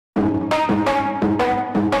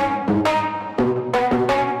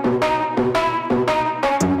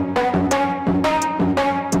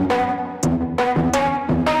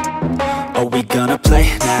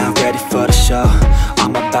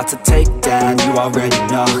you already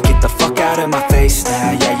know. Get the fuck out of my face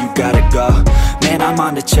now, yeah, you gotta go. Man, I'm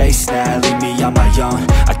on the chase now, leave me on my own.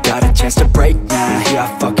 I got a chance to break now, here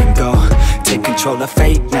I fucking go. Take control of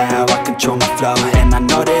fate now, I control my flow. And I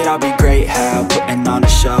know that I'll be great, how, putting on a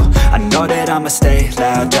show. I know that I'ma stay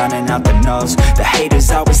loud, drowning out the noise. The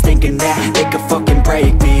haters always thinking that they could fucking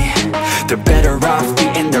break me. They're better off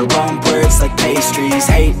eating their own words like pastries.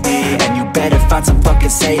 Hate me, and you better find some fucking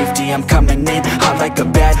safety. I'm coming in hot like a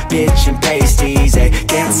bad bitch in pasties. They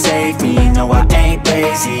can't save me, no I ain't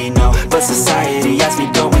lazy, no. But society has me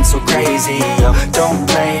going so crazy, yo. Don't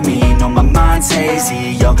blame me, no my mind's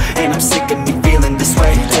hazy, yo. And I'm sick of me feeling this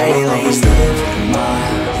way daily. I'll always live my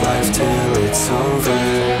life till it's over,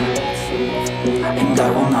 and I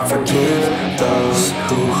will not forgive those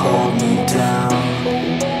who hold me down.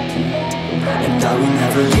 And I will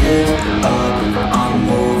never give up, I'm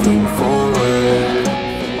moving forward.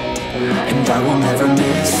 And I will never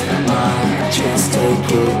miss my chance,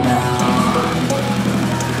 take it now.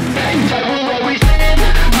 And I will always live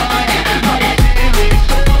my life till it's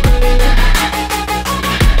over,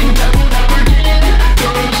 and I will never forgive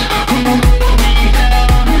those who hold me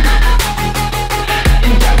down.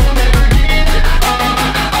 And I will never give up,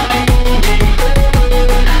 I'm moving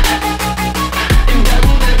forward. And I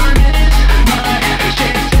will never miss my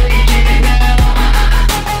chance, take it now.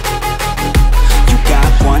 You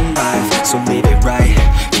got one life, so live it right.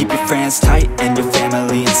 Keep your friends tight and your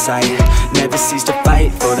family in sight. Never cease to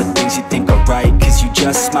fight for the things you think are right, cause you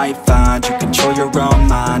just might find you control your own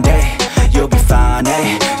mind, eh? You'll be fine,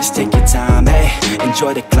 eh? Just take your time, eh?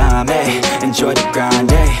 Enjoy the climb, eh? Enjoy the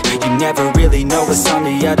grind, eh? You never really know what's on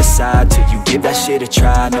the other side till you give that shit a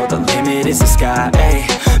try. Know the limit is the sky, eh?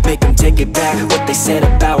 Make them take it back, what they said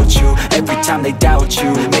about you. Every time they doubt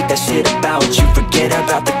you, make that shit about you. Forget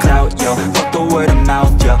about the clout, yo. Fuck the word of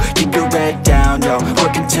mouth, yo. Keep your head down, yo.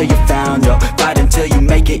 Work until you're found, yo. Fight until you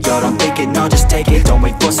make it, yo. Don't think it, no, just take it. Don't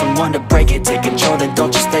wait for someone to break it. Take control, then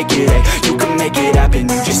don't just take it, eh? You can make it happen,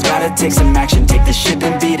 you just gotta take some action. Take the ship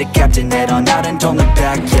and be the captain. Head on out and don't look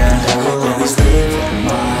back, yeah. I will always live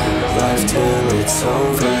my life till it's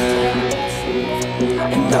over,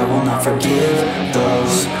 and I will not forgive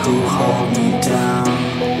those who hold me down.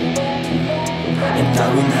 And I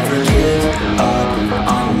will never give up,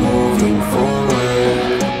 I'm moving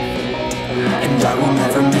forward. And I will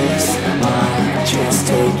never miss my chance,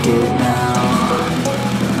 take it now.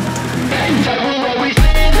 And I will always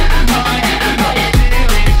live my life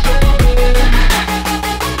till it's over,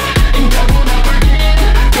 and I will not forgive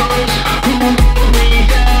those who hold me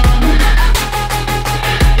down.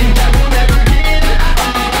 And I will never give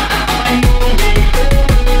up, I'm moving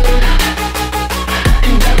forward.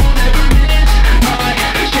 And I will never miss my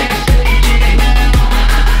chance, take it now.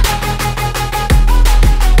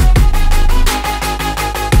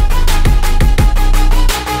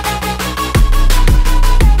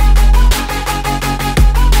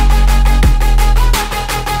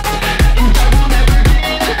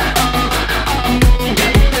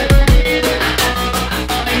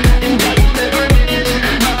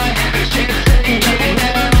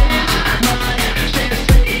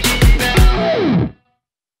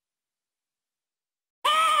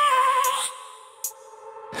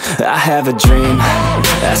 I have a dream,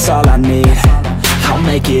 that's all I need. I'll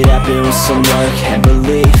make it happen with some work and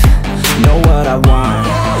belief. Know what I want,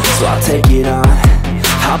 so I'll take it on.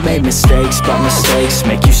 I've made mistakes, but mistakes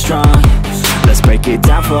make you strong. Let's break it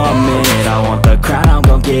down for a minute. I want the crown, I'm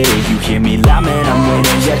gon' get it. You hear me loud, man, I'm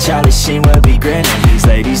winning. Yeah, Charlie Sheen will be grinning. These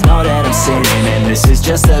ladies know that I'm sinning, and this is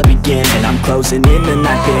just the beginning. I'm closing in the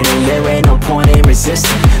night inning. There ain't no point in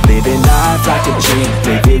resisting. Living life like a dream,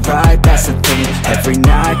 live it right, that's the thing. Every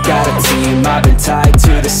night got a team, I've been tied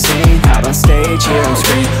to the scene. Out on stage, here I'm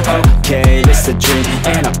screaming, okay, it's a dream.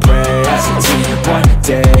 And I pray as a team, one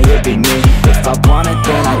day it'll be me. If I want it,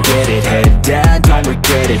 then I get it. Head down, don't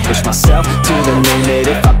regret it. Push myself to the limit.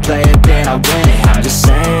 If I play it, then I win it. I'm just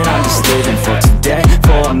saying, I'm just living for today.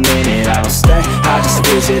 For a minute, I don't stay, I just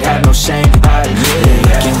visit. Have no shame, I admit it.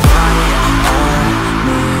 Looking right at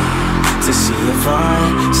me to see if I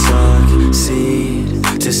succeed,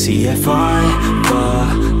 to see if I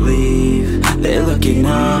believe. They're looking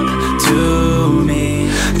up to me.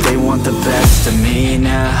 They want the best of me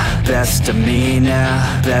now, best of me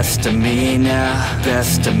now, best of me now,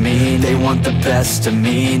 best of me. They want the best of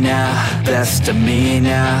me now, best of me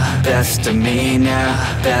now, best of me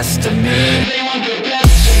now, best of me. They want the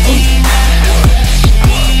best of me now, best of me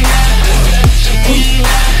now, best of me now.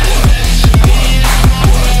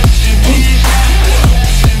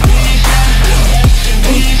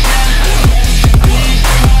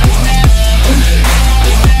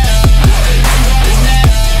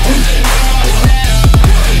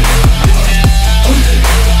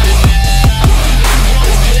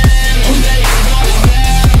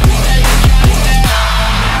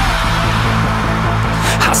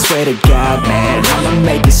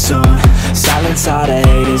 the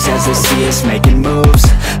haters as they see us making moves.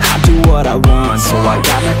 I do what I want, so I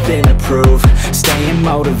got nothing to prove. Staying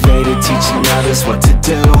motivated, teaching others what to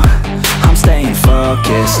do. I'm staying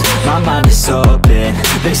focused, my mind is open.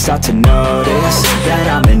 They start to notice that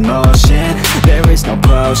I'm in motion. There is no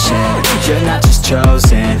potion, you're not just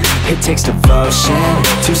chosen. It takes devotion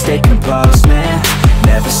to stay composed, man.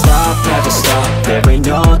 Never stop, there ain't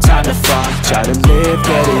no time to fall. Try to live,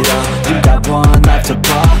 get it all, you got one life to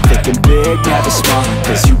ball. Thinking big, never small,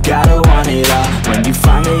 cause you gotta want it all. When you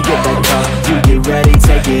finally get that call, you get ready,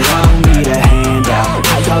 take it all. Need a handout,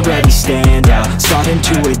 I already stand out. Starting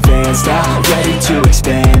to advance now, ready to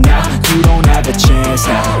expand now. You don't have a chance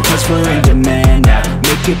now, cause we're in demand now.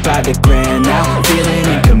 Make it by the grand now, feeling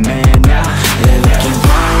in command now. They're looking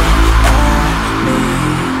right at me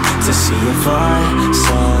to see if I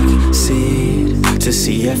succeed, to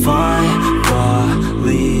see if I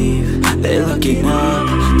believe. They're looking up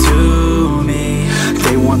to me.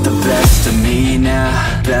 They want the best of me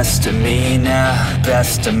now, best of me now,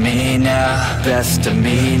 best of me now, best of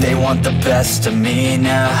me. They want the best of me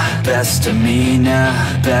now, best of me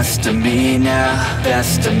now, best of me now,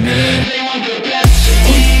 best of me. They want the best of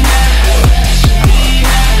me now.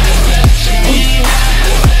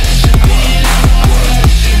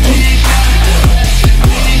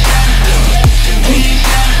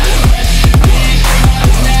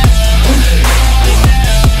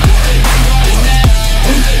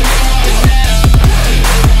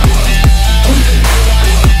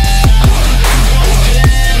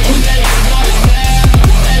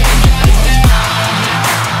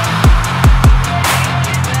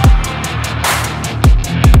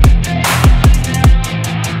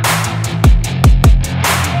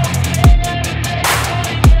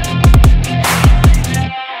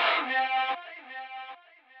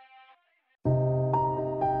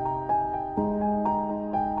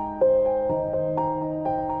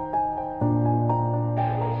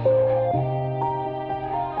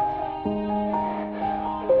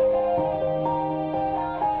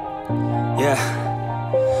 Yeah,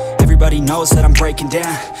 everybody knows that I'm breaking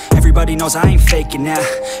down. Everybody knows I ain't faking now.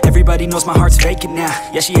 Everybody knows my heart's vacant now.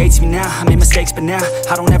 Yeah, she hates me now, I made mistakes but now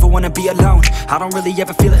I don't ever wanna be alone. I don't really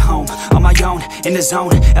ever feel at home. On my own, in the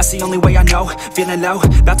zone, that's the only way I know. Feeling low,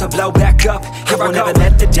 about to blow back up. Here I won't ever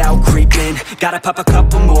let the doubt creep in. Gotta pop a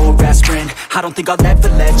couple more aspirin. I don't think I'll ever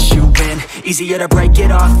let you in. Easier to break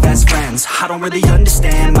it off as friends. I don't really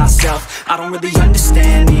understand myself. I don't really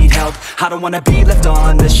understand, need help. I don't wanna be left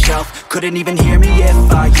on the shelf. Couldn't even hear me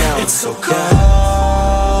if I yelled. It's so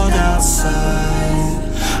cold outside,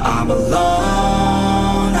 I'm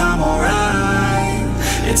alone, I'm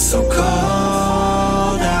alright. It's so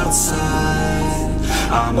cold outside,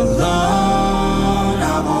 I'm alone,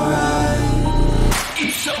 I'm alright.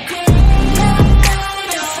 It's so cold.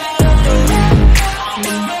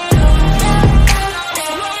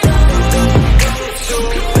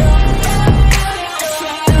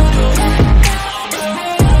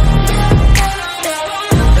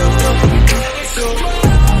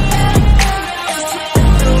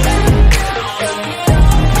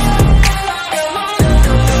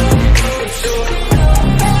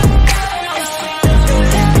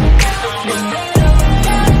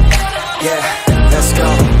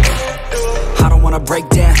 Break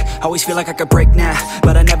down, always feel like I could break now,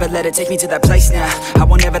 but I never let it take me to that place now. I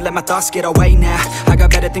won't ever let my thoughts get away now. I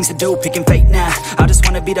got better things to do, picking fate now. I just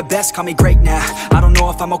wanna be the best, call me great now. I don't know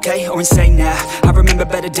if I'm okay or insane now. I remember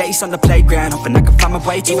better days on the playground, hoping I can find my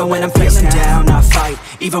way. Even when I'm feeling down, I fight.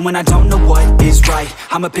 Even when I don't know what is right,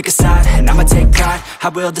 I'ma pick a side and I'ma take pride. I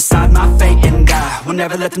will decide my fate and I will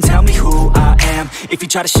never let them tell me who I am. If you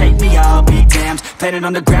try to shake me, I'll be damned. Planet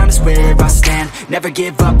on the ground is where I stand. Never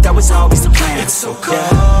give up, that was always the plan. It's so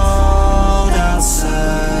cold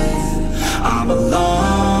outside, I'm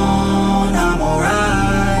alone, I'm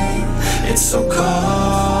alright. It's so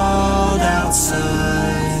cold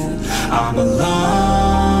outside, I'm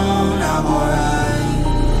alone, I'm alright.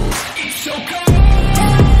 It's so cold.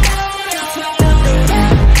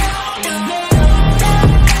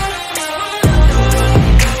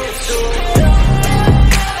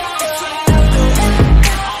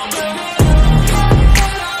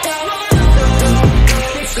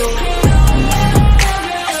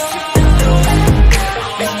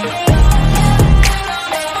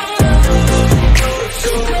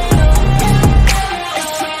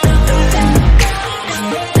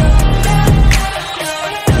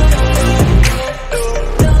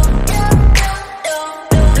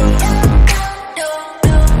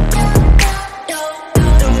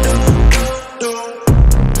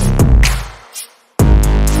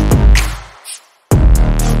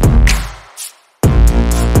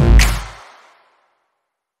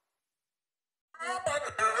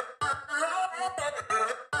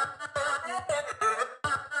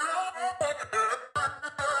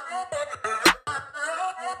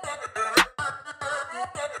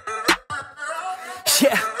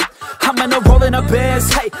 in a rolling a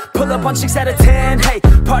biz, hey. Pull up on chicks out of 10, hey.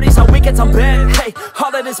 Parties on weekends I'm bent, hey.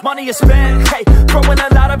 All of this money is spent, hey. Throwing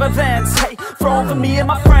a lot of events, hey. Throwing for me and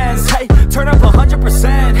my friends, hey. Turn up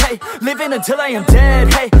 100%, hey. Living until I am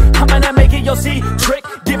dead, hey. I'm gonna make it, you'll see. Trick,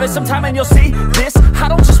 give it some time and you'll see. This, I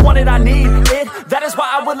don't just want it, I need it. That is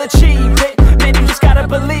why I will achieve it. Man, you just gotta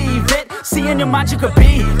believe it. See in your mind you could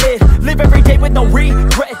be it. Live every day with no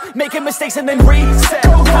regret. Making mistakes and then reset.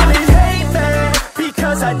 Go on and hate me,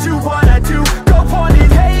 because I do what I do. Go on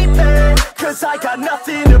and hate me, cause I got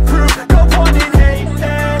nothing to prove. Go on and hate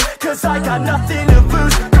me, cause I got nothing to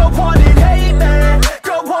lose. Go on and hate me,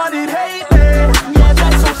 go on and hate me. Yeah,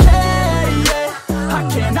 that's okay, yeah. I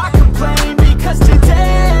cannot complain, because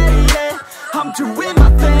today, yeah, I'm doing my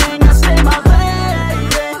thing, I stay my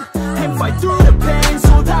lane, and fight through the pain,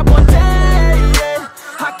 so that one day, yeah,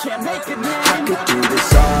 I can make a name. I could do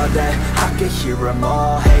this all day, I could hear them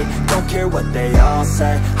all hate. Don't care what they all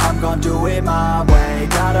say, I'm gonna do it my way.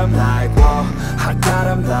 Got them like, whoa, I got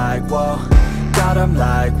them like, whoa. Got them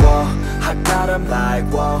like, whoa, I got them like,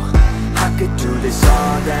 whoa. I could do this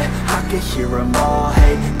all day, I could hear them all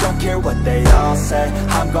hate. Don't care what they all say,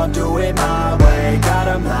 I'm gonna do it my way. Got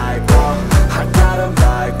them like, whoa, I got them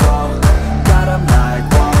like, whoa. Got them like,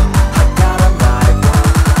 whoa, I got them like, whoa.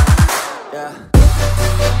 Yeah.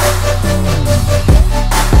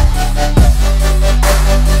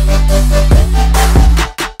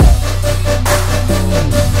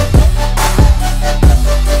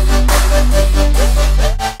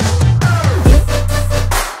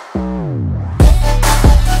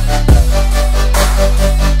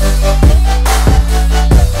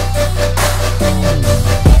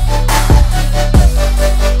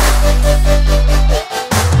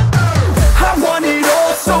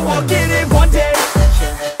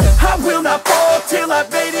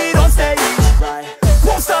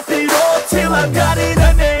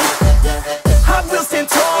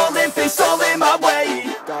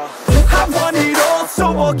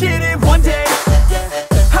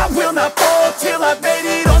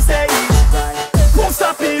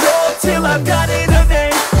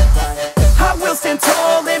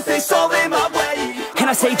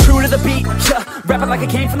 Like I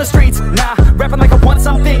came from the streets, nah. Rapping like I want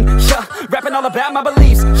something, yeah. Rapping all about my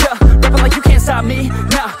beliefs, yeah. Rapping like you can't stop me,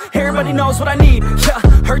 nah. Everybody knows what I need, yeah.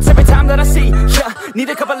 Hurts every time that I see, yeah. Need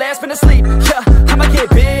a couple last minutes sleep, yeah. I'ma get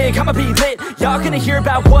big, I'ma be lit. Y'all gonna hear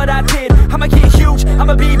about what I did. I'ma get huge,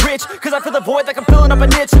 I'ma be rich. Cause I feel the void like I'm filling up a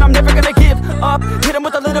niche. And I'm never gonna give up, hit 'em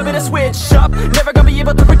with a little bit of switch up. Never gonna be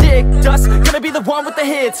able to predict us. Gonna be the one with the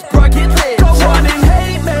hits, bruh, get lit. Go on and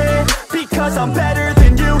hate me, because I'm better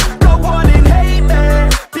than you. Go on and hate me,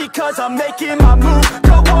 because I'm making my move.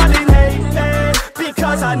 Go on and hate me,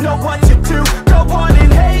 because I know what to do. Go on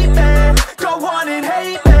and hate me, go on and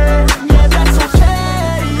hate me. Yeah, that's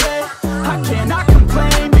okay, yeah. I cannot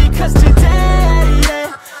complain, because today,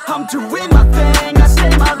 yeah, I'm doing my thing, I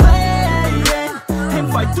stay my lane,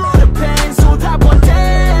 and fight through the pain, so that one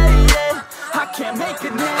day, yeah, I can make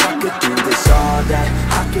a name. I could do this all day,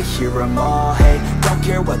 I could hear them all hate. Don't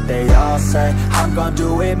care what they all say, I'm gonna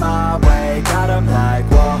do it my way. Got them like,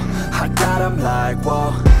 whoa, I got them like,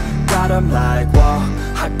 whoa. Got them like, whoa,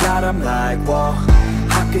 I got them like, whoa.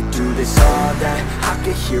 I could do this all day, I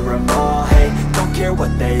could hear them all hate. Don't care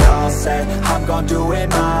what they all say, I'm gonna do it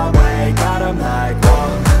my way. Got them like, whoa,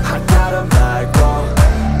 I got them like, whoa.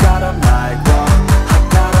 Got them like, whoa, I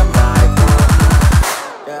got them like, whoa.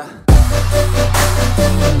 Yeah.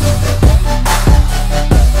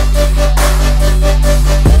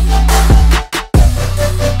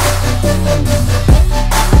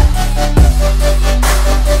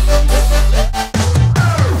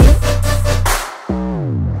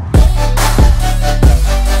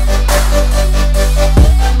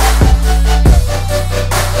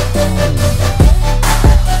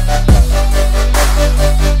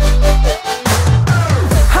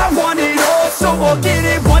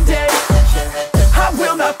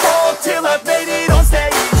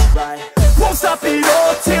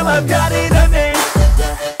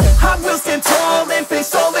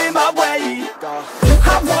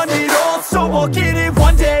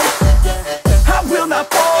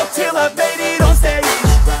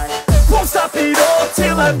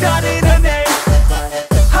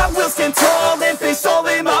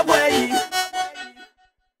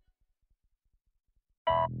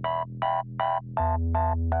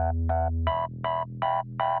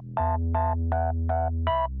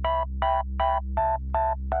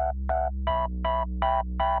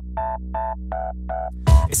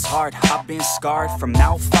 It's hard, I've been scarred from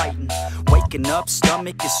out fighting. Waking up,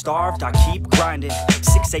 stomach is starved, I keep grinding.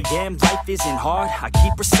 6 a.m, life isn't hard, I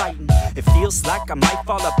keep reciting. It feels like I might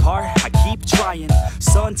fall apart, I keep trying.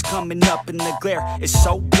 Sun's coming up and the glare is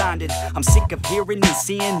so blinding. I'm sick of hearing and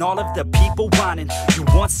seeing all of the people whining. You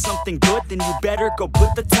want something good, then you better go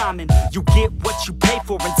put the time in. You get what you pay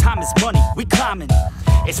for and time is money, we climbing.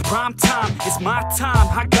 It's prime time, it's my time,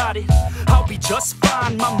 I got it. I'll be just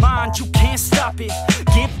fine, my mind, you can't stop it.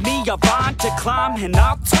 Give me a vine to climb and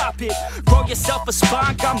I'll top it. Grow yourself a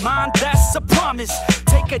spine, got mine, that's a promise.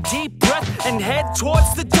 Take a deep breath and head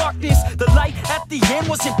towards the darkness. The light at the end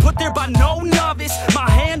wasn't put there by no novice. My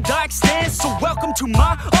hand I extend, so welcome to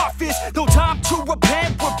my office. No time to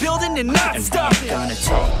repent, we're building and not stopping. We gonna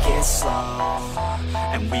take it slow,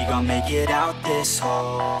 and we gon' make it out this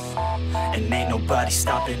hole. And ain't nobody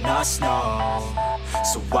stopping us, no.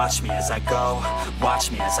 So watch me as I go,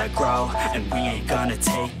 watch me as I grow. And we ain't gonna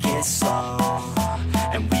take it slow,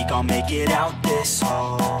 and we gon' make it out this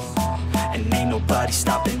hole. And ain't nobody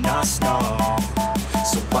stopping us, no.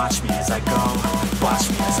 So watch me as I go, watch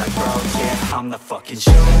me as I grow. Yeah, I'm the fucking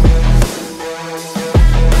show.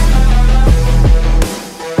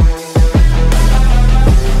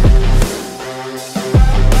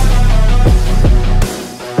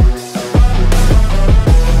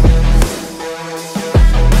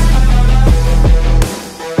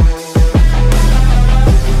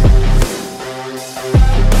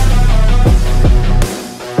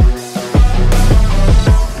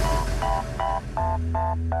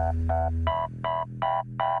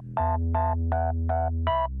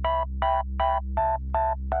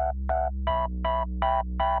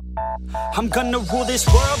 I'm gonna rule this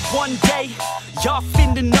world one day, y'all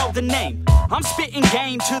finna know the name. I'm spitting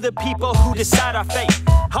game to the people who decide our fate.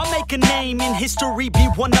 I'll make a name in history, be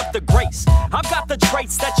one of the greats. I've got the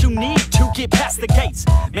traits that you need to get past the gates.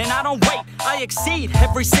 Man, I don't wait, I exceed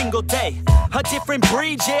every single day. A different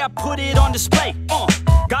breed, yeah, I put it on display.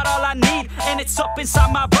 Got all I need, and it's up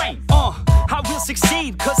inside my brain. I will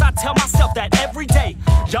succeed, cause I tell myself that every day.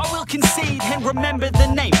 Y'all will concede and remember the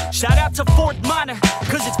name. Shout out to Fort Minor,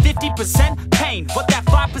 cause it's 50% pain. But that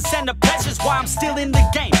 5% of pleasure's why I'm still in the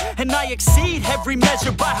game. And I exceed every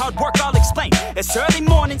measure by hard work, I'll explain. It's early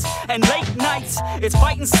mornings and late nights. It's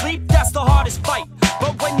fight and sleep, that's the hardest fight.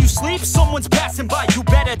 But when you sleep, someone's passing by. You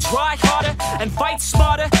better try harder and fight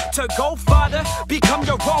smarter to go farther. Become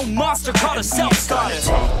your own monster, call a self-starter.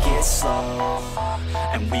 Take it slow,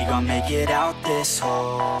 and we gon' make it out this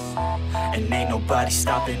hole. And ain't nobody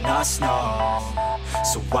stopping us, no.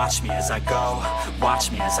 So watch me as I go,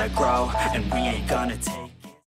 watch me as I grow. And we ain't gonna take